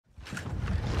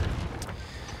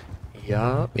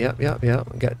Yup, yep. We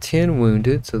got 10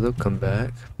 wounded, so they'll come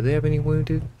back. Do they have any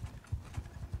wounded?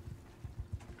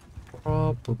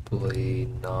 Probably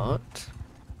not.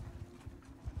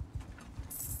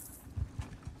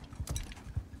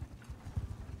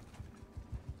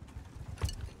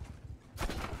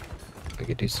 We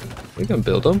could do some. We can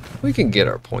build them. We can get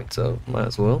our points up. Might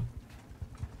as well.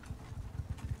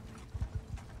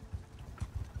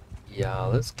 Yeah,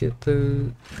 let's get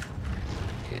the.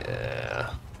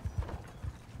 Yeah.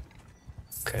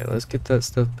 Okay, let's get that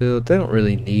stuff built. They don't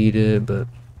really need it, but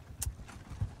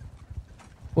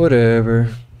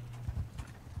whatever.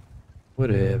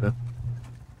 Whatever.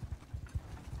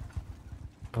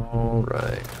 All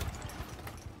right.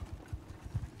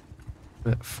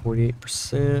 I'm at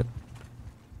 48%.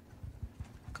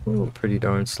 Going pretty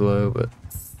darn slow, but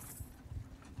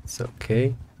it's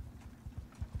okay.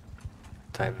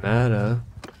 Timata.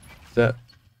 Is that?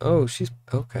 Oh, she's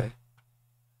okay.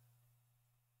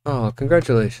 Oh,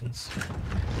 congratulations.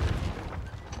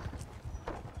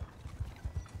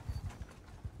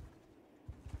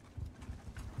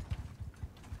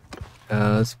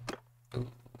 It's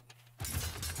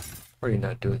already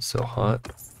not doing so hot.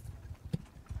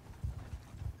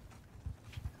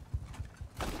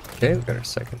 Okay, we got our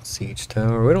second siege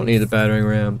tower. We don't need the battering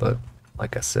ram, but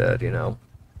like I said, you know,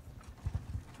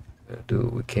 gonna do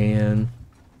what we can.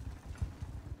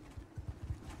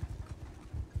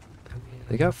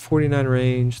 They got 49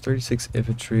 range, 36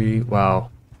 infantry. Wow.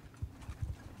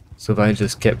 So if I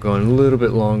just kept going a little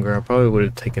bit longer, I probably would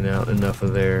have taken out enough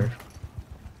of their.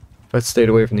 If I stayed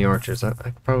away from the archers, I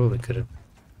probably could have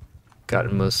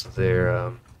gotten most of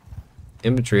their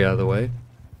infantry out of the way,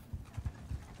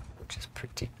 which is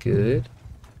pretty good.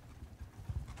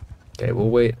 Okay, we'll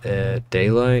wait at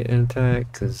daylight and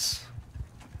attack because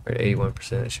we're at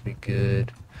 81%. It should be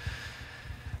good.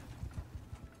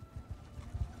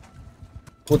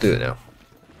 We'll do it now.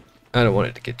 I don't want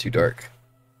it to get too dark.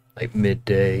 Like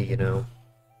midday, you know.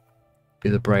 Be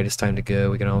the brightest time to go.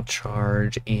 We can all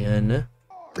charge in.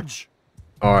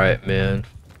 Alright, man.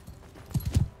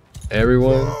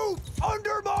 Everyone.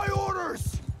 Under my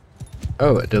orders.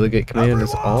 Oh, a delegate command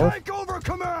is off? Take over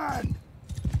command.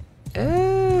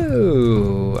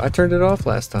 Oh, I turned it off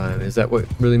last time. Is that what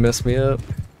really messed me up?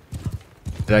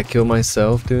 Did I kill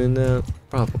myself doing that?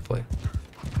 Probably.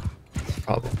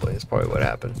 Probably. It's probably what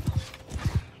happened.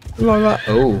 La la.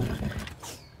 Oh.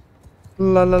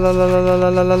 La la la la la la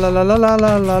la la la la la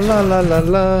la la la la la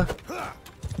la.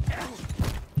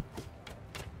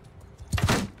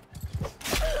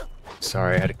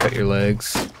 Sorry, I had to cut your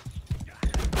legs.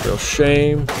 Real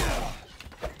shame.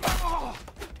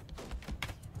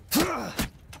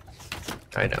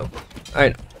 I know. I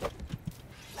know.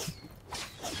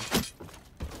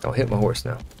 Don't hit my horse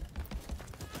now.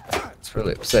 It's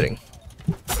really upsetting.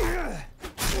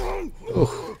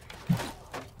 Ooh.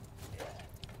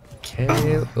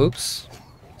 Okay. Oops.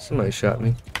 Somebody shot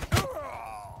me.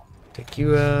 Take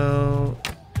you out.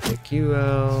 Take you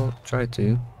out. Try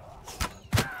to.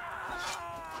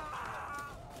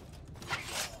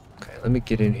 Okay, let me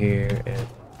get in here and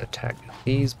attack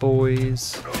these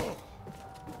boys.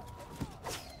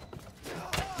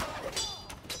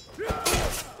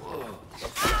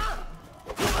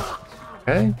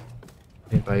 Okay.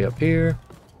 Anybody up here?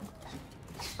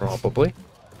 Probably.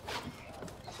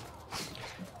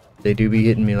 They do be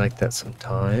hitting me like that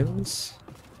sometimes.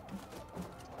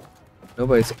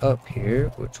 Nobody's up here,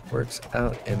 which works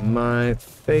out in my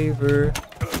favor.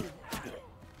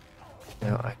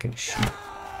 Now I can shoot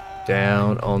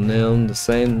down on them the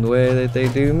same way that they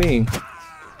do me.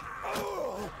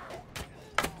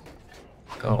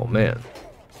 Oh man.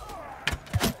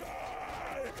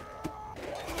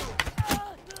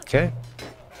 Okay.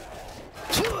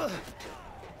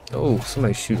 Oh,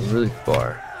 somebody's shooting really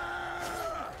far.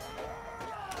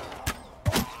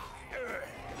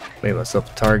 Made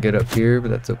myself a target up here,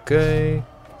 but that's okay.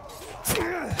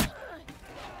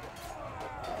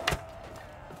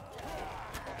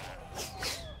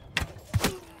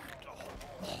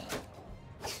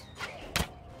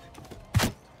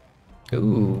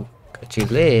 Ooh, got your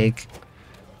leg.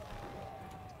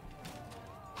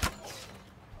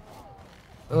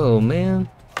 Oh man.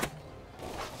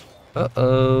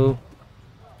 Uh-oh.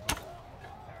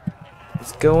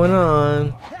 What's going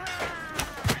on?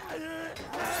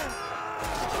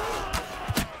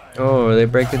 Oh, are they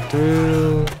breaking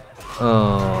through?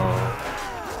 Oh.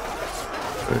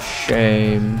 For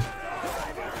shame.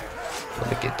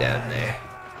 Let me get down there.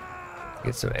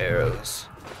 Get some arrows.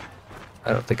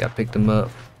 I don't think I picked them up.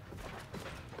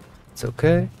 It's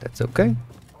okay. That's okay.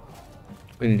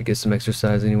 We need to get some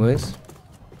exercise anyways.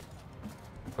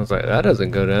 I was like, that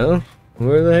doesn't go down.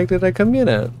 Where the heck did I come in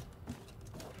at?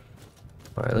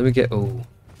 Alright, let me get... Oh.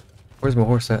 Where's my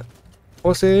horse at?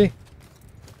 Horsey!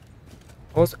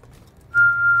 Horse...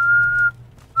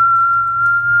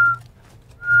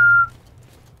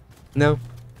 No?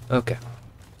 Okay.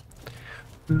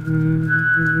 Can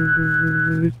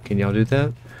y'all do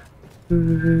that?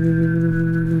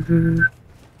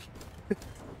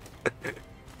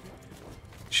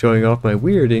 Showing off my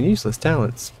weird and useless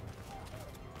talents.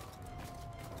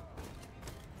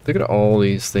 Look at all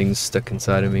these things stuck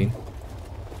inside of me.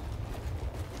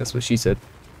 That's what she said.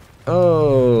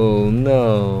 Oh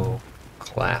no.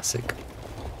 Classic.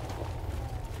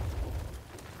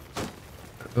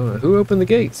 Who opened the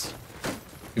gates?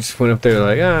 You just went up there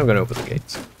like, I'm gonna open the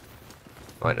gates.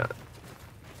 Why not?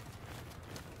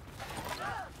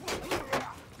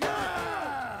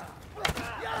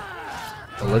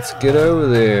 Well, let's get over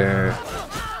there.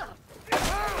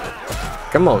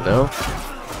 Come on now.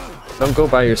 Don't go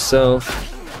by yourself.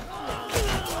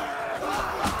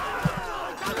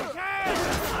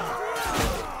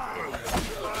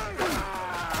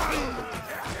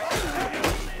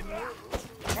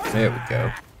 There we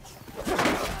go.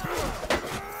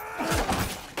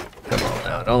 Come on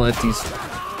now, don't let these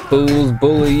fools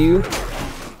bully you.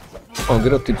 Come on,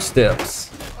 get up them steps.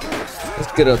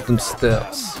 Let's get up them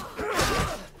steps.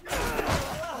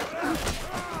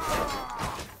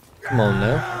 Come on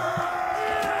now.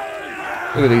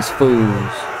 Look at these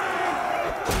fools.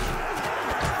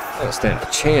 I don't stand a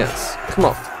chance. Come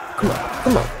on, come on,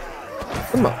 come on,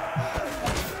 come on.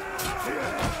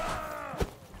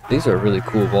 These are really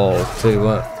cool walls, I'll tell you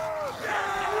what.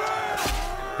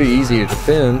 Be easy to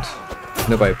defend.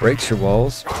 Nobody breaks your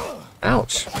walls.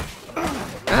 Ouch.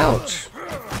 Ouch.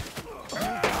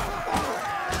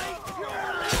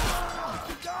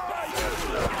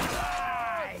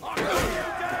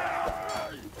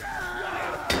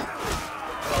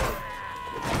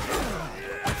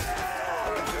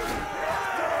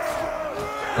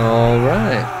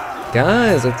 Alright.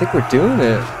 Guys, I think we're doing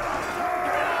it.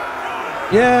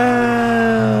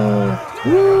 Yeah!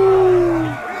 Woo!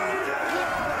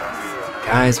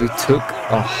 Guys, we took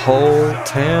a whole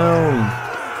town.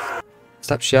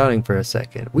 Stop shouting for a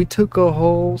second. We took a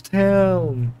whole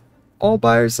town. All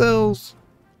by ourselves.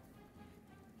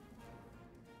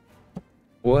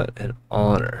 What an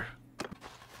honor.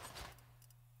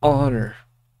 Honor.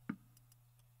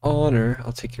 Honor.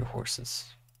 I'll take your horses.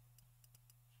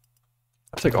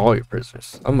 I'll take all your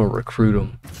prisoners. I'm gonna recruit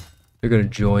them. They're gonna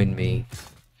join me.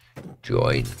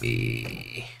 Join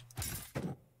me.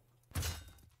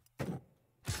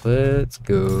 Let's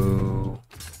go.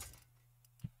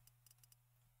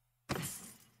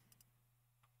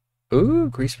 Ooh,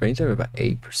 increased range time about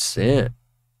 8%.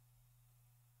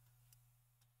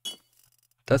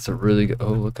 That's a really good.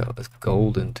 Oh, look how it's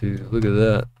golden too. Look at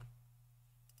that.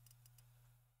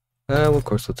 Well, of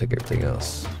course, we'll take everything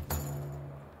else.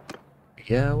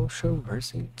 Yeah, we'll show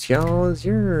mercy. Tyal is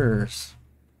yours.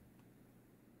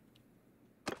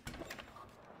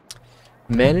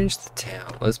 Manage the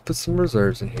town. Let's put some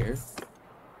reserves in here.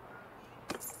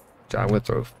 I'm gonna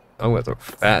throw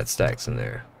fat stacks in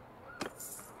there.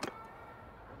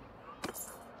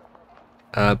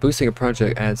 Boosting a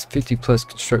project adds 50 plus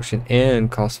construction and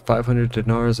costs 500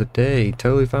 dinars a day.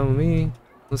 Totally fine with me.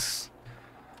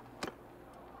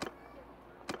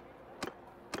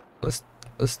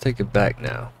 Let's take it back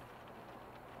now.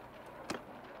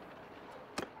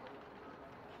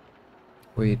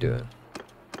 What are you doing?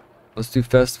 Let's do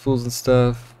festivals and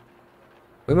stuff.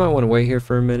 We might want to wait here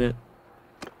for a minute.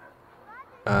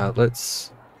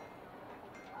 Let's...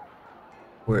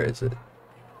 Where is it?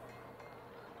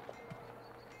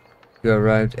 You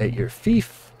arrived at your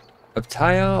fief of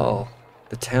Tyal.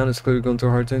 The town is clearly going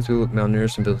through hard times. We look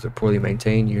malnourished and buildings are poorly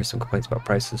maintained. You hear some complaints about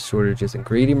prices, shortages, and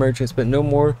greedy merchants, but no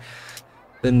more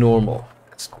than normal.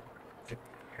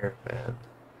 Caravan.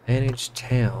 Manage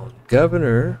town.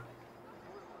 Governor.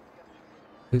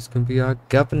 Who's gonna be our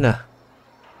governor?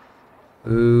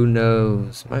 Who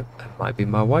knows? That might be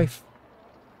my wife.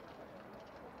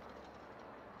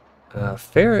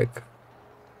 Aeric.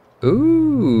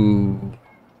 Ooh.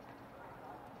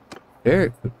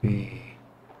 Aeric would be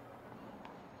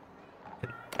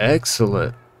an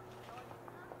excellent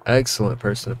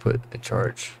person to put in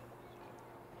charge.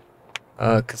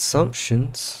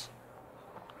 Consumptions.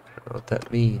 I don't know what that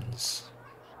means.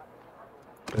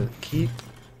 Keep.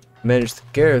 Manage the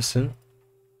garrison.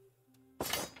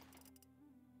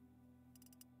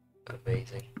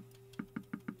 Amazing.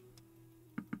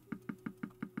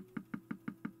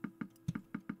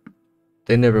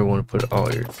 They never want to put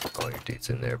all your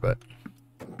dudes in there, but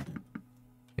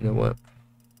you know what?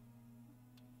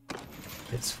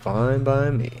 It's fine by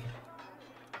me.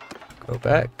 Go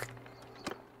back.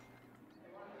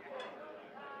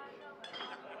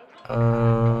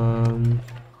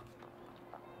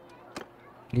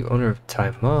 New owner of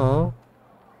Tyal.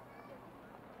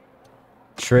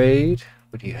 Trade.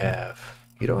 What do you have?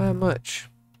 You don't have much.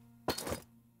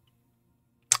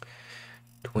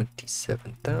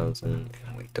 27,000,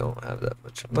 and we don't have that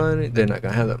much money. They're not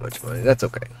gonna have that much money. That's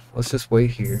okay. Let's just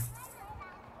wait here.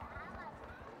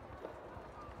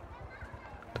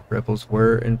 The rebels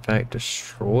were in fact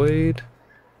destroyed.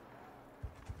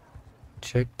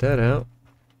 Check that out.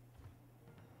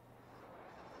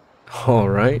 All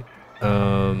right.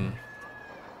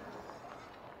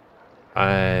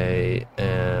 I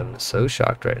am so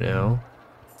shocked right now.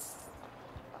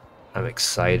 I'm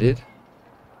excited.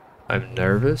 I'm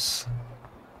nervous.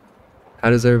 How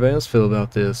does everybody else feel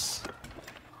about this?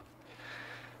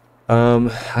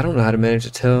 I don't know how to manage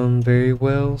a town very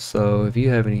well, so if you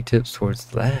have any tips towards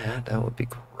that, that would be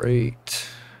great.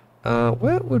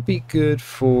 What would be good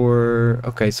for...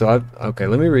 Okay, so okay,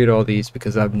 let me read all these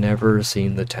because I've never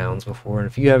seen the towns before, and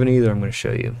if you haven't either, I'm going to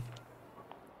show you.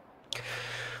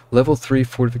 Level 3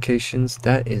 fortifications,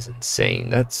 that is insane.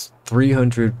 That's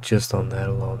 300 just on that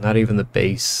alone, not even the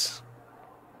base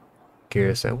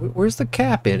garrison. Where's the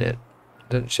cap in it?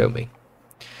 Doesn't show me.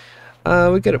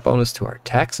 We get a bonus to our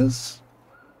taxes.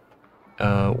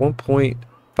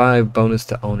 1.5 bonus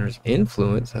to owner's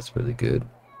influence. That's really good.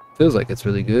 Feels like it's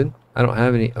really good. I don't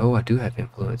have any. Oh, I do have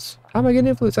influence. How am I getting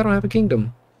influence? I don't have a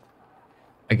kingdom.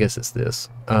 I guess it's this.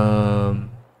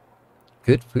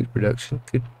 Good food production.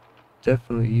 Could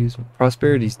definitely use.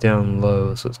 Prosperity's down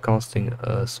low, so it's costing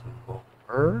us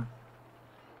more.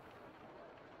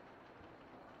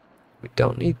 We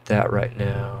don't need that right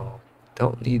now.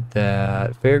 Don't need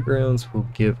that. Fairgrounds will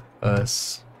give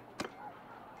us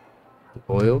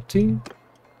loyalty.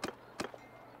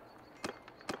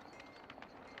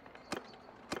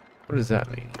 What does that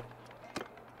mean?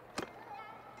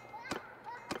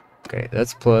 Okay,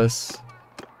 that's plus.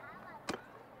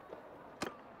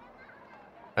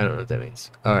 I don't know what that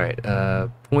means. Alright,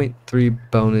 0.3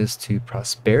 bonus to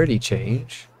prosperity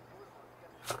change.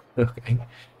 Okay.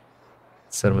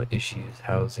 Settlement issues,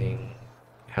 housing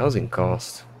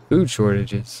cost, food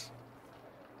shortages.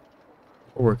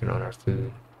 We're working on our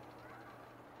food.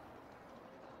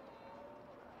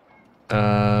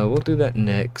 We'll do that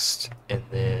next, and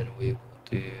then we will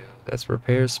do, that's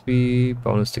repair speed,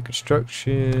 bonus to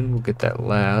construction. We'll get that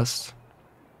last.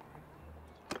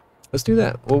 Let's do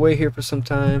that. We'll wait here for some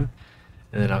time,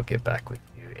 and then I'll get back with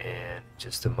you in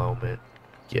just a moment.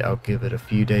 Yeah, I'll give it a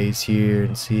few days here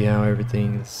and see how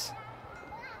everything's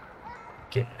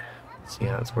getting, see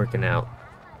how it's working out.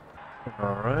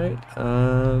 Alright,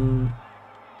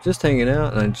 just hanging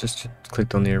out, and I just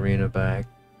clicked on the arena back.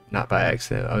 Not by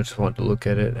accident, I just wanted to look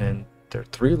at it, and there are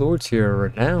 3 lords here are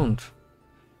renowned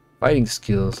fighting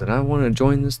skills, and I want to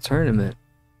join this tournament.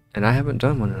 And I haven't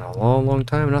done one in a long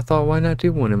time, and I thought, why not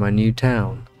do one in my new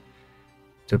town?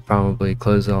 To probably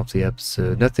close off the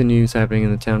episode. Nothing new's happening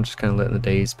in the town, just kind of letting the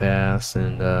days pass,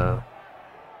 and,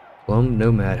 Plum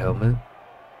Nomad helmet.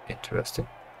 Interesting.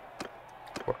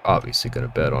 We're obviously going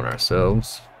to bet on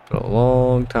ourselves. It's been a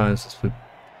long time since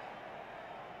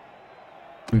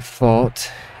we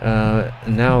fought.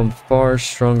 And now I'm far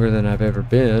stronger than I've ever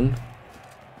been.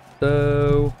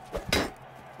 So...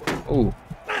 Ooh.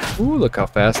 Ooh, look how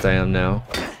fast I am now.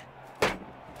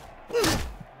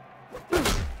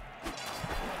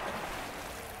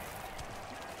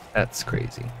 That's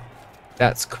crazy.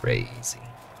 That's crazy.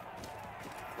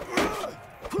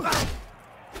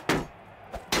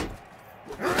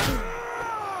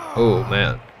 Oh,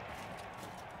 man.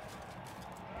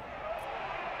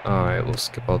 Alright, we'll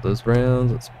skip all those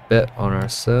rounds. Let's bet on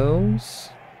ourselves.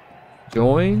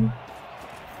 Join.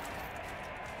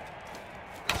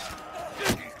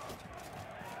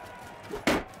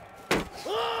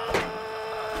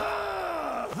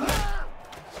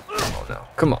 Oh, no.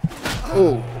 Come on.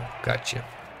 Oh, gotcha.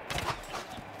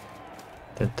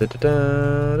 Da, da, da,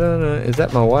 da, da, da. Is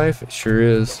that my wife? It sure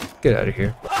is. Get out of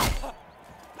here.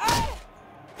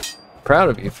 Proud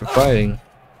of you for fighting.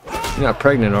 You're not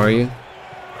pregnant, are you?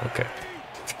 Okay.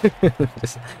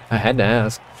 I had to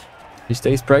ask. She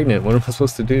stays pregnant. What am I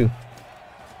supposed to do?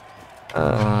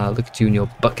 Look at you in your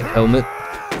bucket helmet.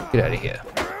 Get out of here.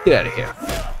 Get out of here.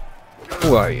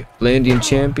 Who are you? Blandian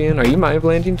champion? Are you my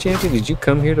Blandian champion? Did you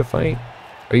come here to fight?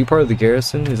 Are you part of the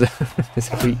garrison? Is that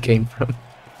where you came from?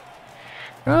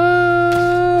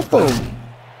 Boom.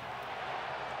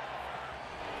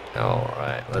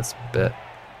 Alright, let's bet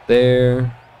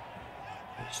there.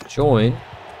 Let's join.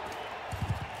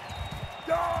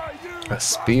 Die, A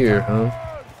spear, huh?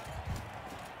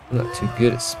 I'm not too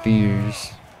good at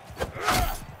spears.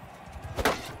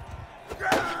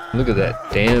 Look at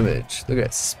that damage. Look at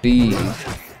that speed.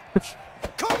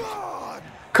 Come on!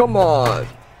 Come on!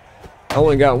 I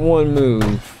only got one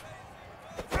move.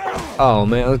 Oh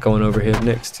man, I was going over here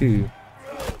next too.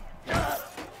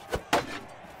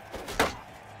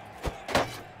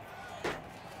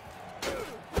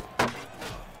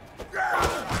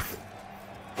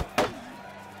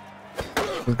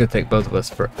 It's gonna take both of us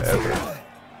forever.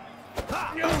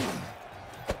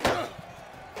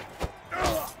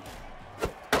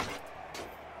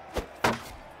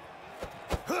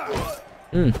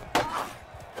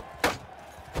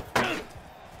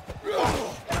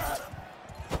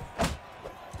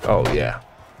 Oh yeah.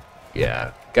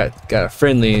 Yeah. Got a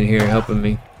friendly in here helping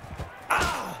me.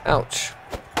 Ouch.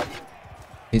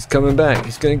 He's coming back.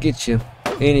 He's gonna get you.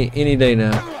 Any day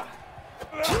now.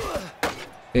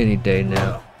 Any day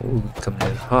now. Ooh, coming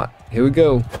in hot. Here we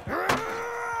go.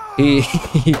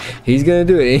 He's gonna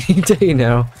do it any day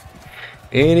now.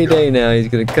 Any day now he's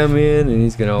gonna come in and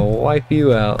he's gonna wipe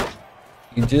you out.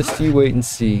 You wait and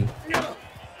see.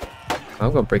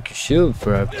 I'm gonna break your shield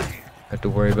before I have to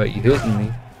worry about you hitting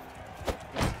me.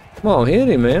 Come on, hit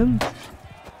him, man.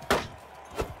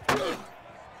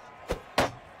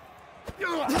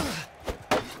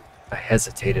 I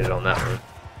hesitated on that one.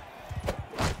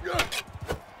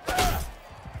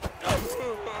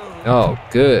 Oh,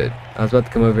 good. I was about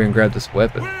to come over here and grab this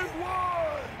weapon.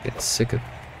 Get sick of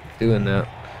doing that.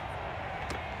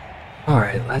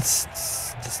 Alright, let's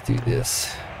do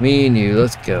this. Me and you,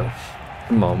 let's go.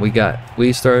 Come on,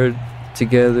 we started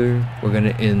together. We're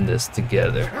gonna end this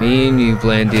together. Me and you,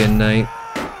 Blandian Knight.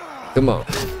 Come on.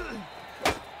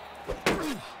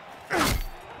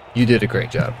 You did a great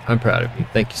job. I'm proud of you.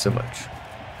 Thank you so much.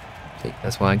 See,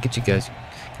 that's why I get you guys. You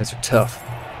guys are tough.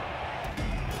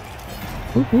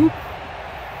 Whoop, whoop.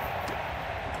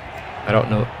 I don't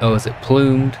know. Oh, is it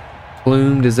plumed?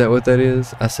 Plumed, is that what that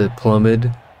is? I said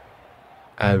plummed.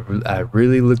 I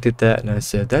really looked at that and I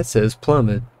said, that says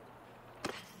plummed.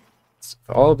 So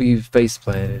for all of you face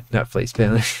planted, not face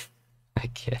planted. I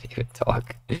can't even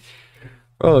talk.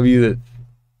 For all of you that,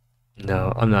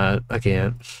 no, I'm not, I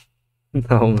can't.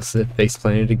 I almost said face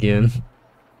planted again.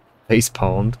 Face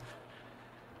palmed.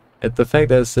 At the fact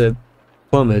that I said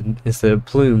plummed instead of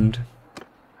plumed,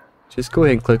 just go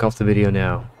ahead and click off the video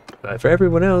now. But for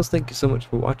everyone else, thank you so much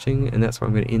for watching, and that's where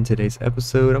I'm going to end today's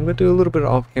episode. I'm going to do a little bit of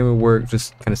off-camera work,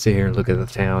 just kind of sit here and look at the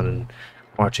town and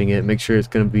watching it, make sure it's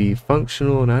going to be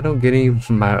functional, and I don't get any of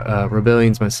my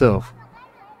rebellions myself.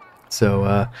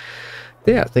 So,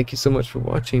 yeah, thank you so much for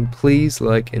watching. Please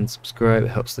like and subscribe. It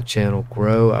helps the channel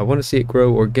grow. I want to see it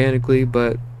grow organically,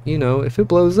 but, you know, if it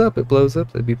blows up, it blows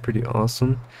up. That'd be pretty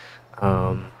awesome.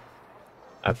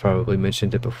 I've probably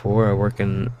mentioned it before. I would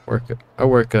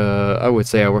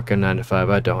say I work a 9 to 5.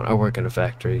 I don't. I work in a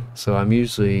factory. So I'm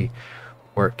usually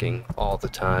working all the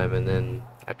time, and then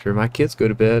after my kids go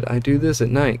to bed, I do this at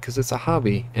night because it's a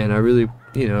hobby, and I really,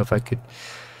 you know, if I could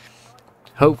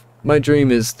hope, my dream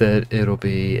is that it'll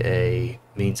be a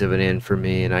means of an end for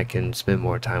me and I can spend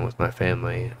more time with my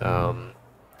family.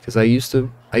 Because I used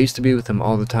to be with them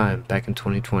all the time. Back in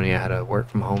 2020, I had a work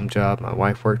from home job. My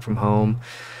wife worked from home.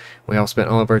 We all spent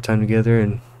all of our time together,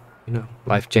 and you know,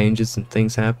 life changes and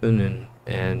things happen,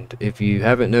 and if you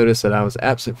haven't noticed that I was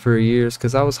absent for a year, it's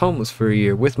because I was homeless for a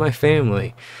year with my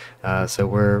family. So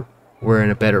we're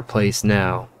in a better place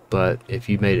now. But if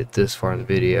you made it this far in the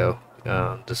video,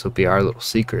 this will be our little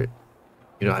secret.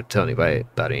 You don't have to tell anybody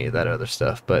about any of that other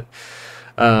stuff. But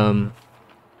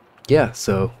yeah,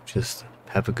 so just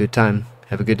have a good time,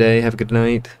 have a good day, have a good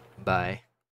night. Bye.